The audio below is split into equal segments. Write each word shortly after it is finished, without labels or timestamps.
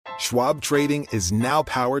Schwab Trading is now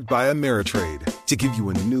powered by Ameritrade to give you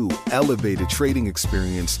a new, elevated trading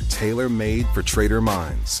experience tailor-made for trader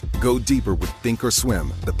minds. Go deeper with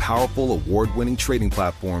Thinkorswim, the powerful award-winning trading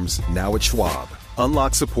platforms now at Schwab.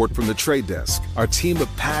 Unlock support from the Trade Desk, our team of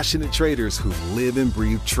passionate traders who live and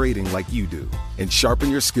breathe trading like you do. And sharpen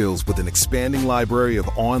your skills with an expanding library of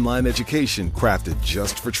online education crafted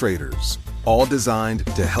just for traders. All designed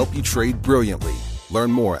to help you trade brilliantly. Learn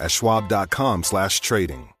more at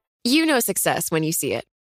schwab.com/trading. You know success when you see it.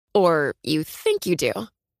 Or you think you do.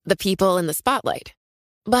 The people in the spotlight.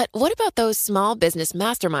 But what about those small business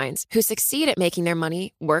masterminds who succeed at making their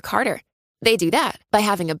money work harder? They do that by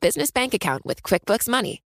having a business bank account with QuickBooks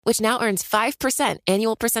Money, which now earns 5%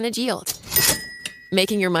 annual percentage yield.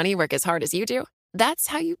 Making your money work as hard as you do? That's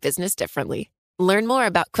how you business differently. Learn more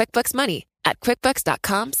about QuickBooks Money at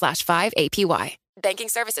quickbooks.com/5APY. Banking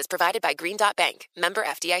services provided by Green Dot Bank. Member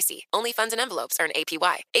FDIC. Only funds and envelopes earn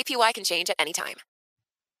APY. APY can change at any time.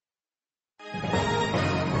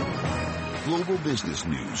 Global business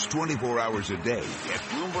news 24 hours a day at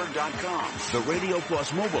Bloomberg.com, the Radio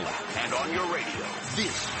Plus mobile app, and on your radio.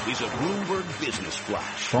 This is a Bloomberg Business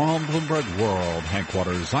Flash. From Bloomberg World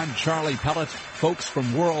Headquarters, I'm Charlie Pellet. Folks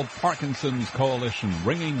from World Parkinson's Coalition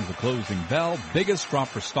ringing the closing bell. Biggest drop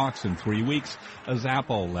for stocks in 3 weeks as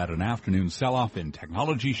Apple led an afternoon sell-off in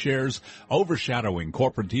technology shares, overshadowing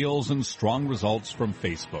corporate deals and strong results from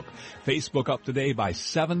Facebook. Facebook up today by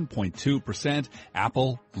 7.2%,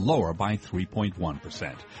 Apple lower by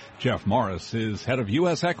 3.1%. Jeff Morris is head of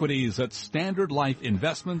U.S. equities at Standard Life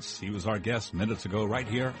Investments. He was our guest minutes ago right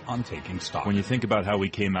here on Taking Stock. When you think about how we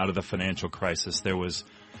came out of the financial crisis, there was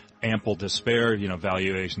ample despair,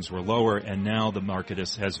 valuations were lower, and now the market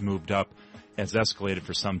has moved up, has escalated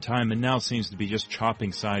for some time, and now seems to be just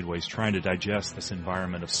chopping sideways, trying to digest this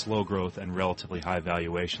environment of slow growth and relatively high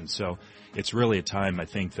valuations. So it's really a time, I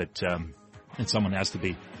think, that someone has to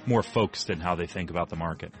be more focused in how they think about the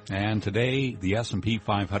market. And today, the S&P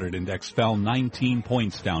 500 index fell 19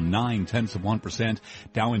 points, down 0.9%.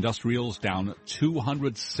 Dow Industrials down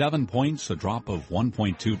 207 points, a drop of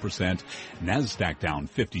 1.2%. NASDAQ down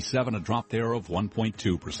 57, a drop there of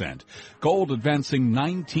 1.2%. Gold advancing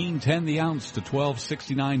 19.10 the ounce to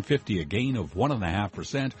 $12.6950, a gain of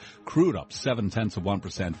 1.5%. Crude up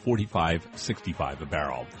 0.7%, 45.65 a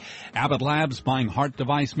barrel. Abbott Labs buying heart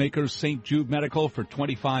device makers St. Jude Medical for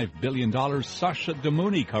 $25 billion. Sasha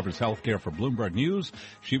Damouni covers healthcare for Bloomberg News.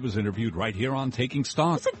 She was interviewed right here on Taking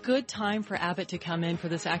Stock. It's a good time for Abbott to come in for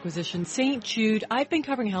this acquisition. St. Jude, I've been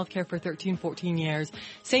covering healthcare for 13, 14 years.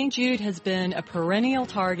 St. Jude has been a perennial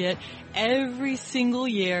target every single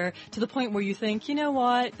year to the point where you think, you know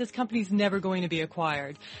what, this company's never going to be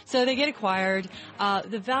acquired. So they get acquired.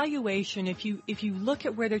 The valuation, if you look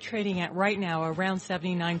at where they're trading at right now, around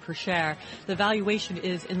 79 per share, the valuation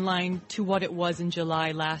is in line to what it was in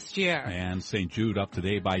July last year. And St. Jude up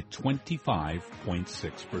today by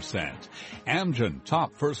 25.6%. Amgen,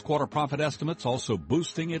 top first quarter profit estimates, also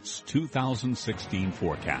boosting its 2016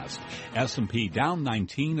 forecast. S&P down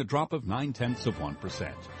 19, a drop of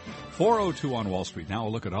 0.9%. 4:02 on Wall Street. Now a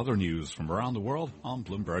look at other news from around the world on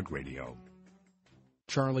Bloomberg Radio.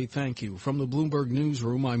 Charlie, thank you. From the Bloomberg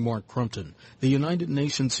Newsroom, I'm Mark Crumpton. The United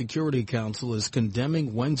Nations Security Council is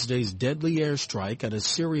condemning Wednesday's deadly airstrike at a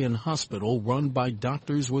Syrian hospital run by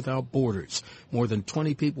Doctors Without Borders. More than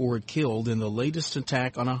 20 people were killed in the latest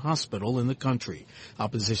attack on a hospital in the country.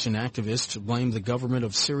 Opposition activists blame the government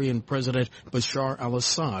of Syrian President Bashar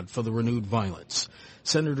al-Assad for the renewed violence.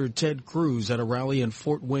 Senator Ted Cruz at a rally in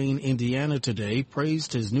Fort Wayne, Indiana today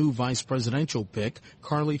praised his new vice presidential pick,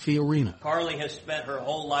 Carly Fiorina. Carly has spent her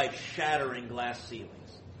whole life shattering glass ceilings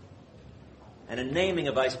and in naming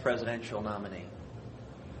a vice presidential nominee.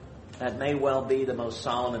 That may well be the most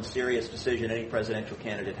solemn and serious decision any presidential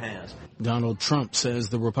candidate has. Donald Trump says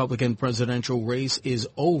the Republican presidential race is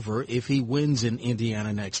over if he wins in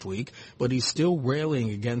Indiana next week, but he's still railing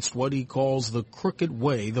against what he calls the crooked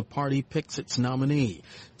way the party picks its nominee.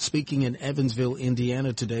 Speaking in Evansville,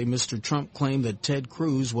 Indiana today, Mr. Trump claimed that Ted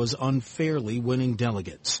Cruz was unfairly winning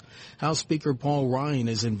delegates. House Speaker Paul Ryan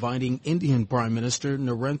is inviting Indian Prime Minister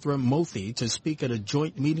Narendra Modi to speak at a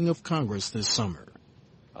joint meeting of Congress this summer.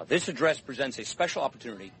 This address presents a special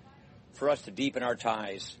opportunity for us to deepen our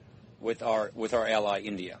ties with our ally,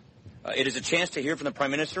 India. It is a chance to hear from the Prime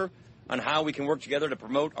Minister on how we can work together to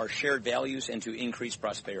promote our shared values and to increase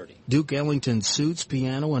prosperity. Duke Ellington's suits,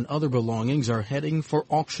 piano, and other belongings are heading for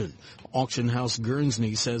auction. Auction house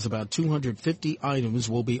Guernsey says about 250 items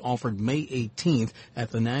will be offered May 18th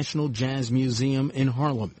at the National Jazz Museum in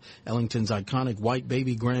Harlem. Ellington's iconic white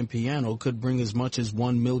baby grand piano could bring as much as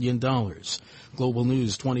 $1 million. Global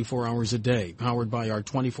news 24 hours a day, powered by our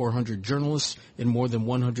 2,400 journalists in more than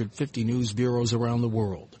 150 news bureaus around the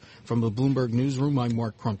world. From the Bloomberg Newsroom, I'm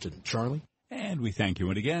Mark Crumpton. Charlie? And we thank you.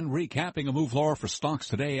 And again, recapping a move lower for stocks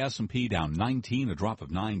today, S&P down 19, a drop of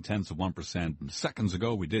 0.9%. Seconds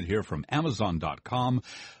ago, we did hear from Amazon.com,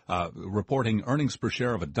 reporting earnings per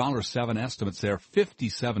share of $1.07. Estimates there,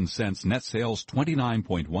 57 cents. Net sales,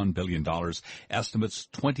 $29.1 billion. Estimates,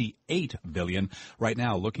 $28 billion. Right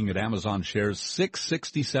now, looking at Amazon shares,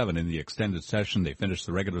 667 in the extended session. They finished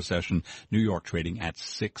the regular session, New York trading at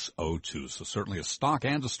 602. So certainly a stock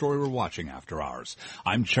and a story we're watching after hours.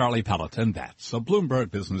 I'm Charlie Pelleton. That's a Bloomberg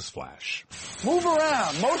Business Flash. Move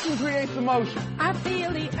around. Motion creates emotion. I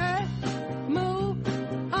feel the earth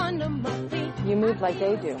move under my feet. You move like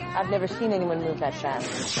they do. I've never seen anyone move that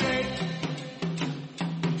fast. Shake.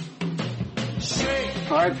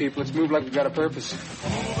 All right, people, let's move like we've got a purpose.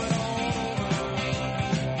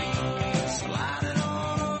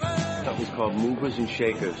 Something's called movers and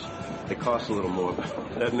shakers. They cost a little more.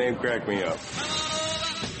 That name cracked me up.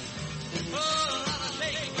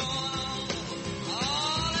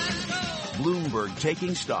 Bloomberg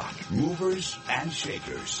Taking Stock, Movers and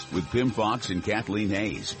Shakers, with Pim Fox and Kathleen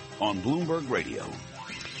Hayes on Bloomberg Radio.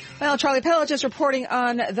 Well, Charlie Pellet just reporting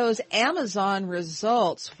on those Amazon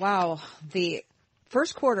results. Wow, the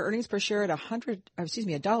first quarter earnings per share at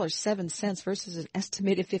 $1.07 versus an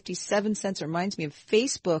estimated 57 cents. Reminds me of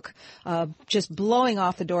Facebook just blowing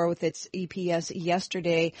off the door with its EPS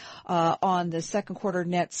yesterday on the second quarter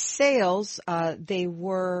net sales. They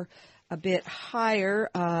were a bit higher,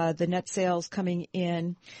 the net sales coming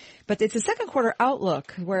in. But it's a second quarter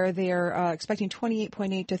outlook where they're expecting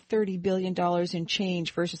 $28.8 to $30 billion in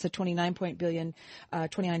change versus the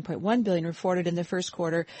 $29.1 billion reported in the first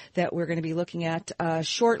quarter that we're going to be looking at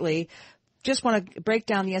shortly. Just want to break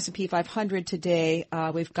down the S&P 500 today.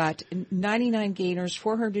 We've got 99 gainers,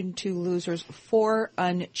 402 losers, 4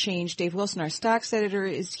 unchanged. Dave Wilson, our stocks editor,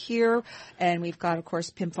 is here. And we've got, of course,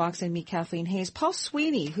 Pim Fox and me, Kathleen Hayes. Paul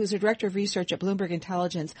Sweeney, who's a director of research at Bloomberg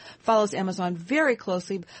Intelligence, follows Amazon very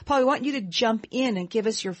closely. Paul, we want you to jump in and give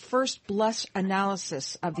us your first blush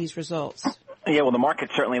analysis of these results. Yeah, well, the market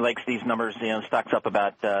certainly likes these numbers. You know, stock's up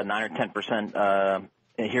about 9 or 10%.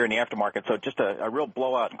 Here in the aftermarket. So just a real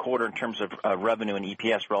blowout quarter in terms of revenue and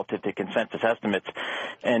EPS relative to consensus estimates.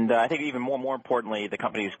 And I think even more importantly, the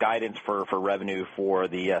company's guidance for revenue for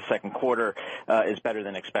the second quarter is better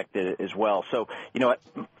than expected as well. So, you know,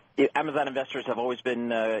 Amazon investors have always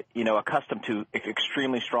been, accustomed to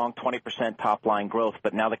extremely strong 20% top-line growth,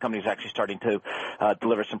 but now the company's actually starting to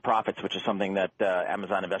deliver some profits, which is something that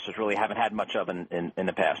Amazon investors really haven't had much of in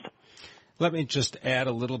the past. Let me just add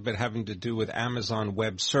a little bit having to do with Amazon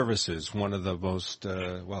Web Services, one of the most,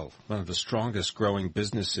 one of the strongest growing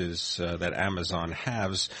businesses that Amazon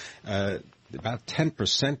has. About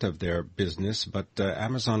 10% of their business, but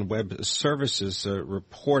Amazon Web Services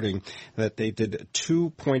reporting that they did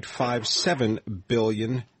 $2.57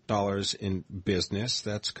 billion in business.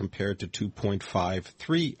 That's compared to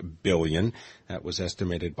 $2.53 billion. That was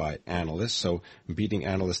estimated by analysts, so beating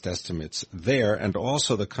analyst estimates there. And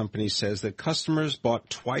also the company says that customers bought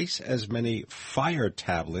twice as many Fire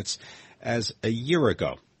tablets as a year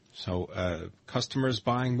ago. So customers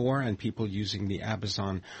buying more and people using the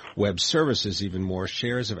Amazon Web Services even more.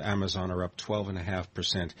 Shares of Amazon are up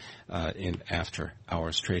 12.5% in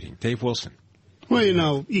after-hours trading. Dave Wilson. Well, you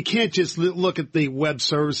know, you can't just look at the web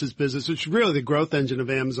services business, which is really the growth engine of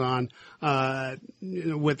Amazon,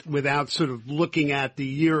 without sort of looking at the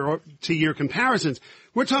year-to-year comparisons.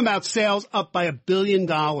 We're talking about sales up by $1 billion,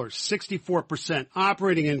 64%,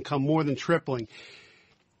 operating income more than tripling.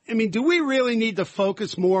 I mean, do we really need to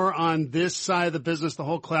focus more on this side of the business, the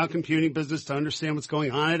whole cloud computing business, to understand what's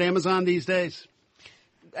going on at Amazon these days?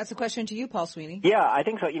 That's a question to you, Paul Sweeney. Yeah, I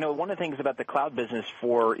think so. You know, one of the things about the cloud business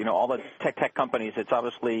for, you know, all the tech companies, it's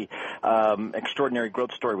obviously extraordinary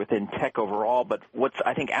growth story within tech overall. But what's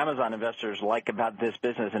I think Amazon investors like about this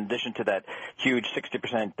business, in addition to that huge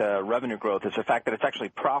 60% revenue growth, is the fact that it's actually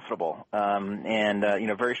profitable and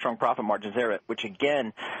very strong profit margins there, which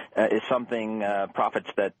again is something profits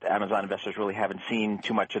that Amazon investors really haven't seen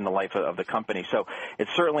too much in the life of the company. So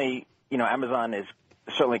it's certainly, you know, Amazon is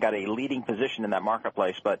certainly got a leading position in that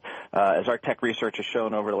marketplace, but as our tech research has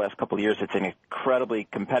shown over the last couple of years, it's an incredibly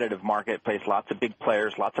competitive marketplace, lots of big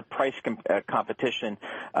players, lots of price competition,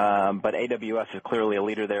 but AWS is clearly a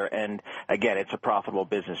leader there, and again, it's a profitable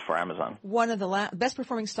business for Amazon. One of the best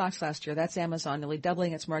performing stocks last year, that's Amazon, nearly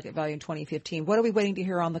doubling its market value in 2015. What are we waiting to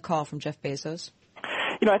hear on the call from Jeff Bezos?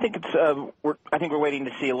 I think we're waiting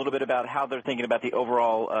to see a little bit about how they're thinking about the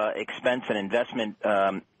overall expense and investment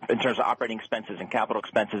in terms of operating expenses and capital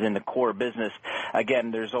expenses in the core business.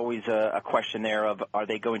 Again, there's always a question there of are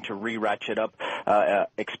they going to re-ratchet up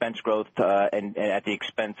expense growth and at the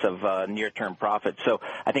expense of near-term profits. So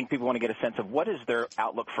I think people want to get a sense of what is their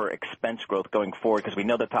outlook for expense growth going forward, because we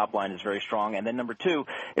know the top line is very strong. And then number two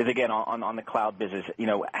is, again, on the cloud business,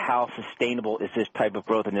 how sustainable is this type of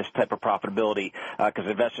growth and this type of profitability, because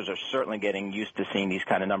investors are certainly getting used to seeing these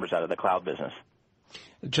kind of numbers out of the cloud business.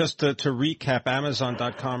 Just to recap,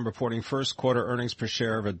 Amazon.com reporting first quarter earnings per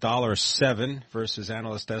share of $1.07 versus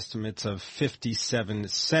analyst estimates of 57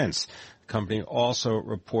 cents. The company also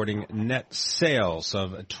reporting net sales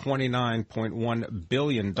of $29.1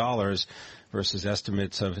 billion versus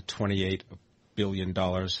estimates of $28 billion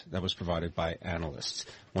that was provided by analysts.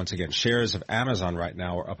 Once again, shares of Amazon right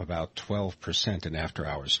now are up about 12% in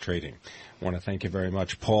after-hours trading. I want to thank you very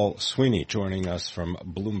much, Paul Sweeney, joining us from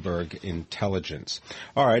Bloomberg Intelligence.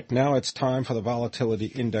 All right, now it's time for the Volatility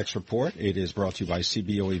Index Report. It is brought to you by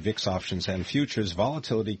CBOE VIX Options and Futures.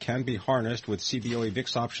 Volatility can be harnessed with CBOE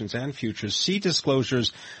VIX Options and Futures. See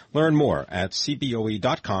disclosures. Learn more at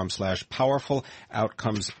cboe.com/powerful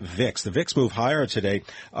outcomes VIX. The VIX move higher today,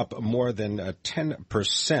 up more than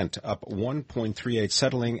 10%, up 1.38,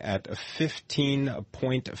 settling at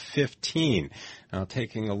 15.15. Now,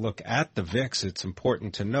 taking a look at the VIX, it's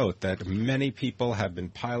important to note that many people have been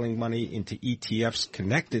piling money into ETFs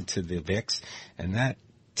connected to the VIX, and that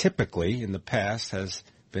typically in the past has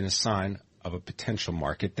been a sign of a potential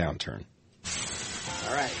market downturn.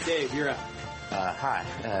 All right, Dave, you're up. Hi,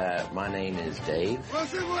 my name is Dave.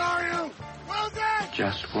 Wilson, where are you? Wilson!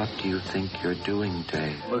 Just what do you think you're doing,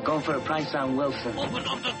 Dave? We're going for a prank on Wilson. Open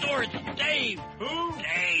up the door, it's Dave! Who? Dave!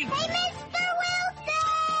 Hey, Mr.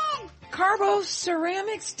 Wilson! Carbo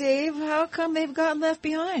Ceramics, Dave, how come they've gotten left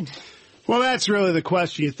behind? Well, that's really the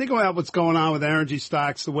question. You think about what's going on with energy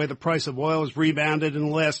stocks, the way the price of oil has rebounded in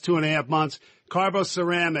the last 2.5 months. Carbo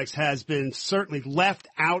Ceramics has been certainly left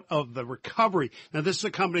out of the recovery. Now, this is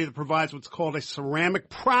a company that provides what's called a ceramic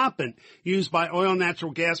proppant used by oil and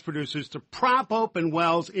natural gas producers to prop open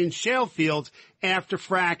wells in shale fields after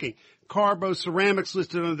fracking. Carbo Ceramics,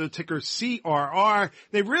 listed under the ticker CRR.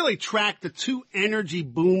 They've really tracked the two energy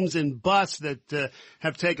booms and busts that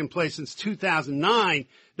have taken place since 2009.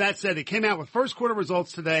 That said, it came out with first quarter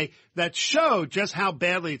results today that showed just how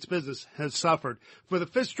badly its business has suffered. For the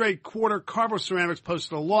fifth straight quarter, Carbo Ceramics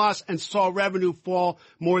posted a loss and saw revenue fall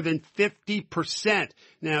more than 50%.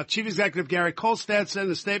 Now, Chief Executive Gary Kolstad said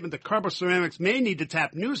in a statement that Carbo Ceramics may need to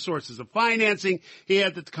tap new sources of financing. He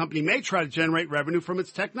added that the company may try to generate revenue from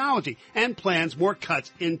its technology and plans more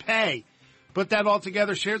cuts in pay. Put that all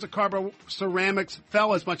together, shares of Carbo Ceramics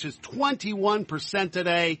fell as much as 21%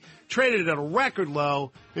 today, traded at a record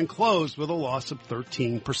low, and closed with a loss of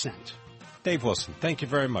 13%. Dave Wilson, thank you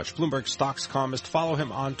very much. Bloomberg Stocks columnist. Follow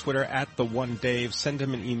him on Twitter at @TheOneDave. Send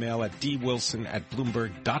him an email at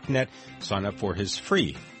dwilson@bloomberg.net. Sign up for his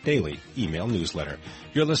free daily email newsletter.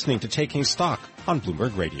 You're listening to Taking Stock on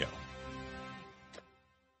Bloomberg Radio.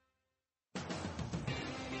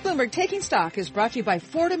 Bloomberg Taking Stock is brought to you by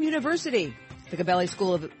Fordham University. The Gabelli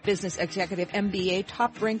School of Business Executive MBA,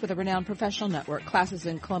 top ranked with a renowned professional network. Classes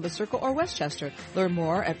in Columbus Circle or Westchester. Learn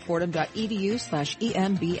more at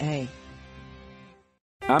fordham.edu/EMBA.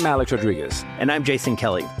 I'm Alex Rodriguez. And I'm Jason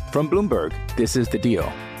Kelly. From Bloomberg, this is The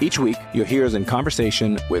Deal. Each week, you'll hear us in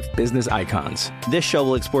conversation with business icons. This show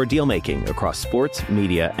will explore deal-making across sports,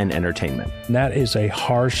 media, and entertainment. That is a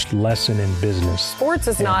harsh lesson in business. Sports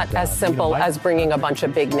is not as simple as bringing a bunch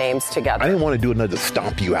of big names together. I didn't want to do another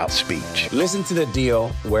stomp you out speech. Listen to The Deal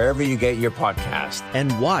wherever you get your podcast.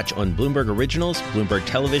 And watch on Bloomberg Originals, Bloomberg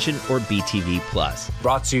Television, or BTV+.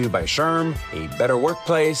 Brought to you by Sherm, a better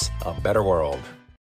workplace, a better world.